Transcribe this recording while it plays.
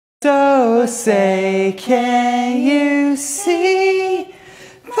So say, can you see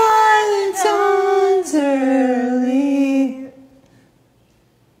by the dawn's early?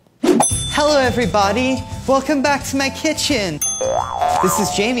 Hello everybody, welcome back to my kitchen. This is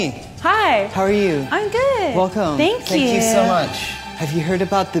Jamie. Hi. How are you? I'm good. Welcome. Thank you. Thank you so much. Have you heard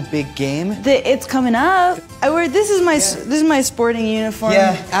about the big game? It's coming up. This is my sporting uniform.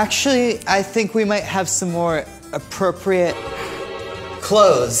 Yeah, actually, I think we might have some more appropriate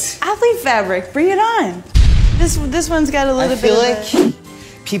clothes. Athlete fabric, bring it on. This one's got a little bit of I feel like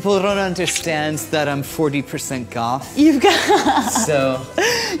people don't understand that I'm 40% goth. You've got... So...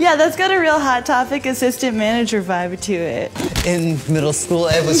 Yeah, that's got a real Hot Topic assistant manager vibe to it. In middle school,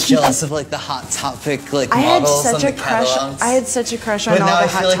 I was jealous of like the Hot Topic like models on the catalogs. I had such a crush on all the Hot Topic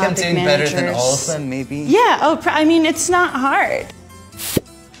managers. But now I feel like I'm doing better than all of them, maybe. Yeah, I mean, it's not hard.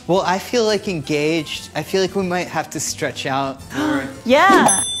 Well, I feel like engaged. I feel like we might have to stretch out more.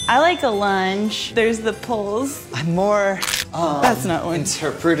 Yeah, I like a lunge. There's the pulls. I'm more that's not one.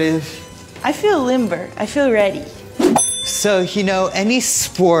 Interpretive. I feel limber. I feel ready. So, you know, any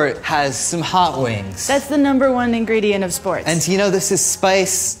sport has some hot wings. That's the #1 ingredient of sports. And you know, this is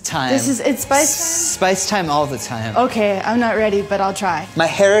spice time. It's spice? Spice time all the time. Okay, I'm not ready, but I'll try. My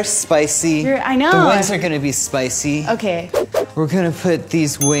hair is spicy. I know. The wings are gonna be spicy. Okay. We're gonna put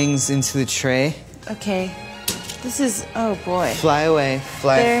these wings into the tray. Okay. This is, oh boy. Fly away,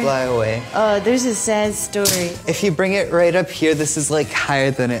 fly away. Oh, there's a sad story. If you bring it right up here, this is like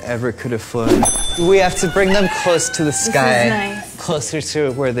higher than it ever could have flown. We have to bring them close to the sky. This is nice. Closer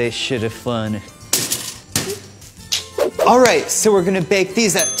to where they should have flown. All right, so we're gonna bake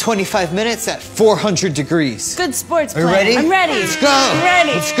these at 25 minutes at 400 degrees. Good sports plan. Are you ready? I'm ready. Let's go. I'm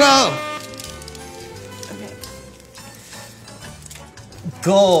ready. Let's go. Okay.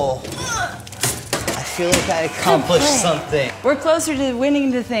 Goal. I feel like I accomplished something. We're closer to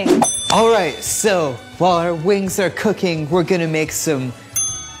winning the thing. All right, so while our wings are cooking, we're gonna make some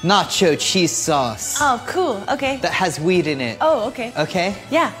nacho cheese sauce. Oh, cool. Okay. That has weed in it. Oh, okay. Okay?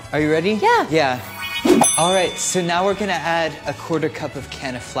 Yeah. Are you ready? Yeah. Yeah. All right, so now we're gonna add a 1/4 cup of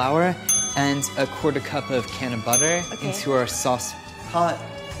can of flour and a 1/4 cup of can of butter into our sauce pot.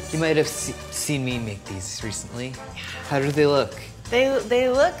 You might have seen me make these recently. How do they look? They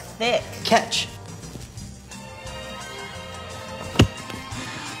look thick. Catch.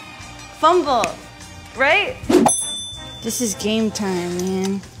 Fumble, right? This is game time,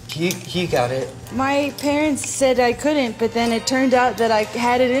 man. You got it. My parents said I couldn't, but then it turned out that I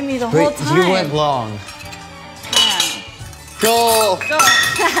had it in me the whole time. You went long. Yeah. Goal! Go.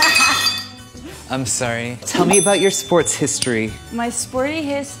 I'm sorry. Tell me about your sports history. My sporty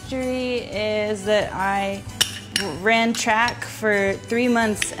history is that I ran track for 3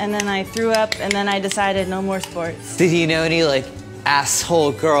 months and then I threw up and then I decided no more sports. Did you know any like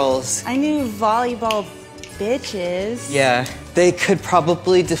asshole girls? I knew volleyball bitches. Yeah, they could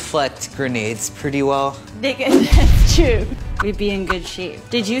probably deflect grenades pretty well. That's true. We'd be in good shape.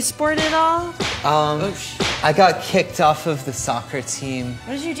 Did you sport at all? I got kicked off of the soccer team.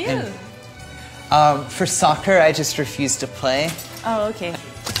 What did you do? And, for soccer, I just refused to play. Oh, okay.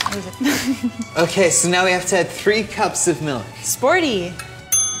 What was it? Okay, so now we have to add 3 cups of milk. Sporty.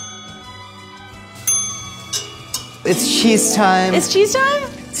 It's cheese time. It's cheese time?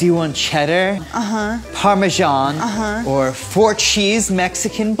 Do you want cheddar, Parmesan, or 4-cheese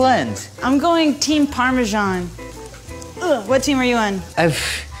Mexican blend? I'm going Team Parmesan. Ugh, what team are you on? I've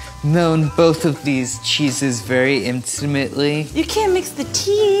known both of these cheeses very intimately. You can't mix the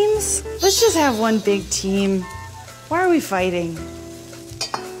teams. Let's just have one big team. Why are we fighting?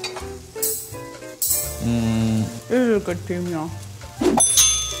 This is a good team, y'all.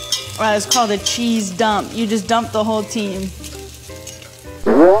 Wow, it's called a cheese dump. You just dump the whole team.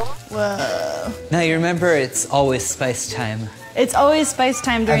 Whoa. Now you remember, it's always spice time. It's always spice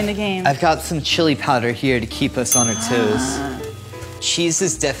time during the game. I've got some chili powder here to keep us on our toes. Cheese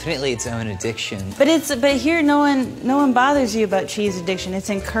is definitely its own addiction. But here no one bothers you about cheese addiction. It's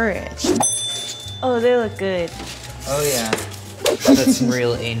encouraged. Oh, they look good. Oh yeah. That's some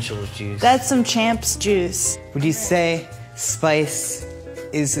real angel juice. That's some champ's juice. Would you say spice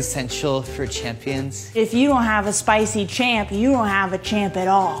is essential for champions? If you don't have a spicy champ, you don't have a champ at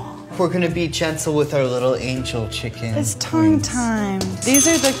all. We're gonna be gentle with our little angel chicken. It's tongue time. These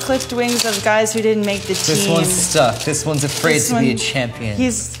are the clipped wings of guys who didn't make the team. This one's stuck. This one's afraid to be a champion.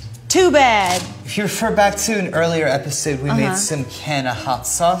 He's too bad. If you refer back to an earlier episode, we made some can of hot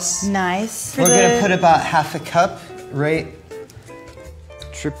sauce. Nice. We're gonna put about 1/2 cup right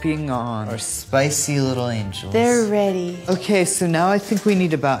dripping on our spicy little angels. They're ready. Okay, so now I think we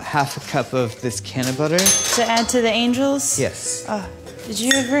need about 1/2 cup of this can of butter. To add to the angels? Yes. Oh, Did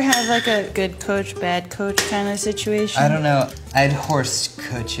you ever have like a good coach, bad coach kind of situation? I don't know. I had horse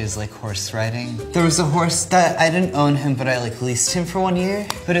coaches, like horse riding. There was a horse that I didn't own him, but I like leased him for 1 year.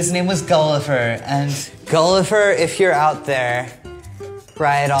 But his name was Gulliver. And Gulliver, if you're out there,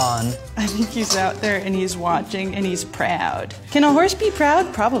 ride on. I think he's out there and he's watching and he's proud. Can a horse be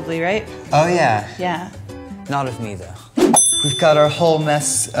proud? Probably, right? Oh yeah. Yeah. Not of me though. We've got our whole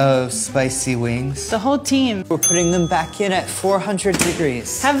mess of spicy wings. The whole team. We're putting them back in at 400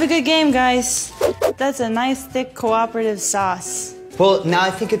 degrees. Have a good game, guys. That's a nice, thick, cooperative sauce. Well, now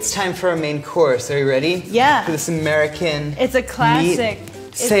I think it's time for our main course. Are you ready? Yeah. For this American It's a classic.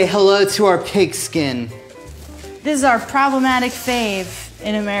 Say hello to our pig skin. This is our problematic fave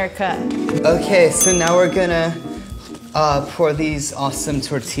in America. Okay, so now we're gonna pour these awesome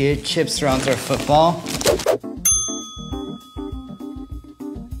tortilla chips around our football.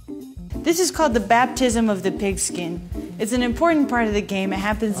 This is called the baptism of the pigskin. It's an important part of the game. It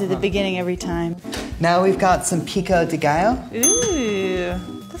happens at the beginning every time. Now we've got some pico de gallo. Ooh,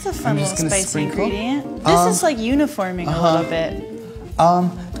 that's a fun little spicy sprinkle. ingredient. This is like uniforming a little bit.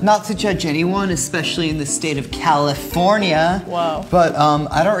 Not to judge anyone, especially in the state of California. Whoa. But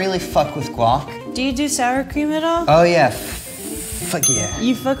I don't really fuck with guac. Do you do sour cream at all? Oh yeah, fuck yeah.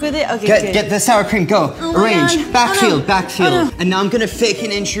 You fuck with it? Okay, good. Get the sour cream, go. Oh my Arrange, God. backfield, Oh no. backfield. Oh no. And now I'm gonna fake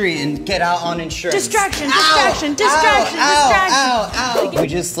an injury and get out on insurance. Distraction, Ow, distraction, distraction, ow, distraction. Ow, ow. We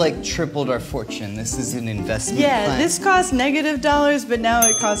just like tripled our fortune. This is an investment Yeah, plan. this costs $-, but now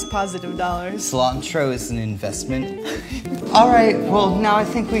it costs $. Cilantro is an investment. All right, well now I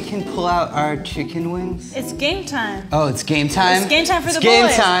think we can pull out our chicken wings. It's game time. Oh, it's game time? It's game time for the boys. Game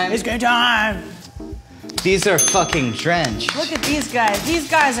time. It's game time. These are fucking drenched. Look at these guys. These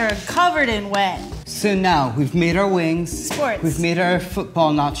guys are covered in wet. So now we've made our wings. Sports. We've made our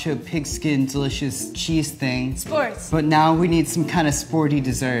football nacho pigskin delicious cheese thing. Sports. But now we need some kind of sporty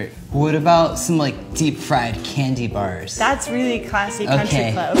dessert. What about some like deep fried candy bars? That's really classy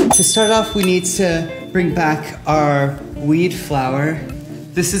country club. To start off, we need to bring back our wheat flour.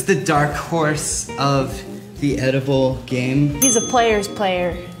 This is the dark horse of the edible game. He's a player's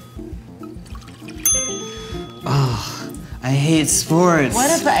player. Oh, I hate sports.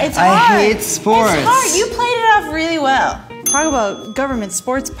 What about, it's I hard. hate sports. It's hard. You played it off really well. Talk about government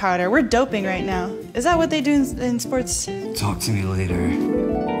sports powder. We're doping right now. Is that what they do in sports? Talk to me later.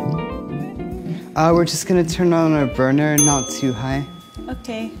 We're just gonna turn on our burner, not too high.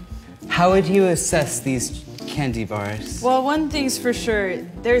 Okay. How would you assess these candy bars? Well, one thing's for sure.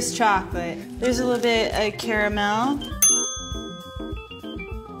 There's chocolate. There's a little bit of caramel.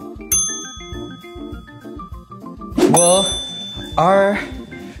 Well, our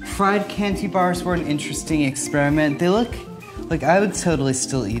fried candy bars were an interesting experiment. They look like I would totally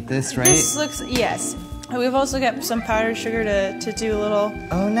still eat this, right? This looks, yes. We've also got some powdered sugar to do a little.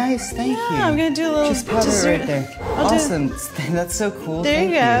 Oh, nice, thank you. Yeah, I'm gonna do a little just powder dessert. it right there. I'll do- Awesome, that's so cool. There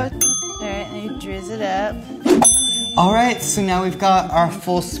you Thank go. All right, and you drizz it up. All right, so now we've got our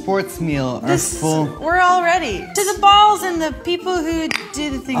full sports meal. We're all ready. To the balls and the people who do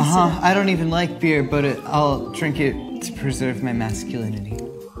the things. I don't even like beer, but I'll drink it to preserve my masculinity.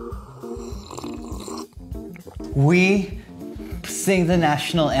 We sing the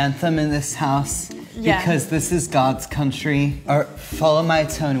national anthem in this house because this is God's country. Or follow my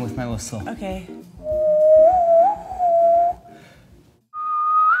tone with my whistle. Okay.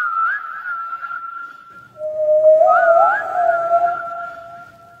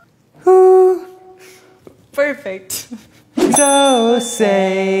 Perfect. So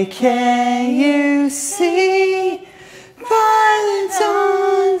say, can you see by the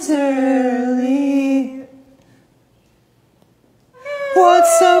dawn's early what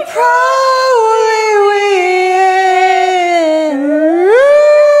so proudly we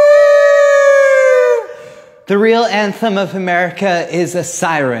The real anthem of America is a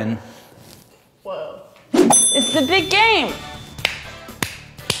siren. Whoa. It's the big game.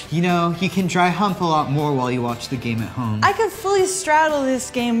 You know, you can dry hump a lot more while you watch the game at home. I could fully straddle this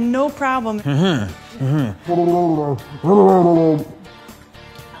game, no problem. I'm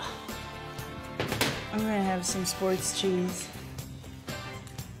gonna have some sports cheese.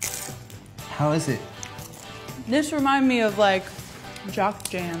 How is it? This reminds me of like jock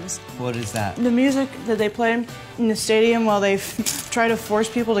jams. What is that? The music that they play in the stadium while they try to force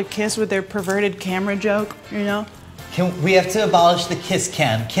people to kiss with their perverted camera joke, you know? We have to abolish the kiss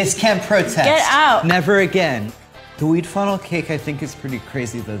cam. Kiss cam protest. Get out. Never again. The weed funnel cake I think is pretty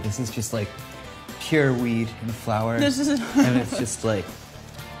crazy though. This is just like pure weed and flour. This is and it's just like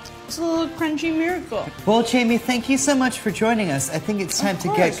it's a little crunchy miracle. Well, Jamie, thank you so much for joining us. I think it's time to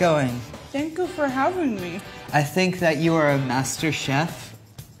get going. Thank you for having me. I think that you are a master chef,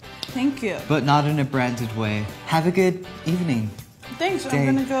 Thank you. but not in a branded way. Have a good evening. Thanks. Day.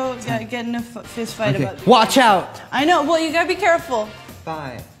 I'm gonna go get in a fist fight Okay. about. Watch out! I know. Well, you gotta be careful.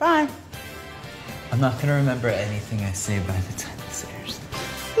 Bye. Bye. I'm not gonna remember anything I say by the time this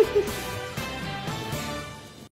airs.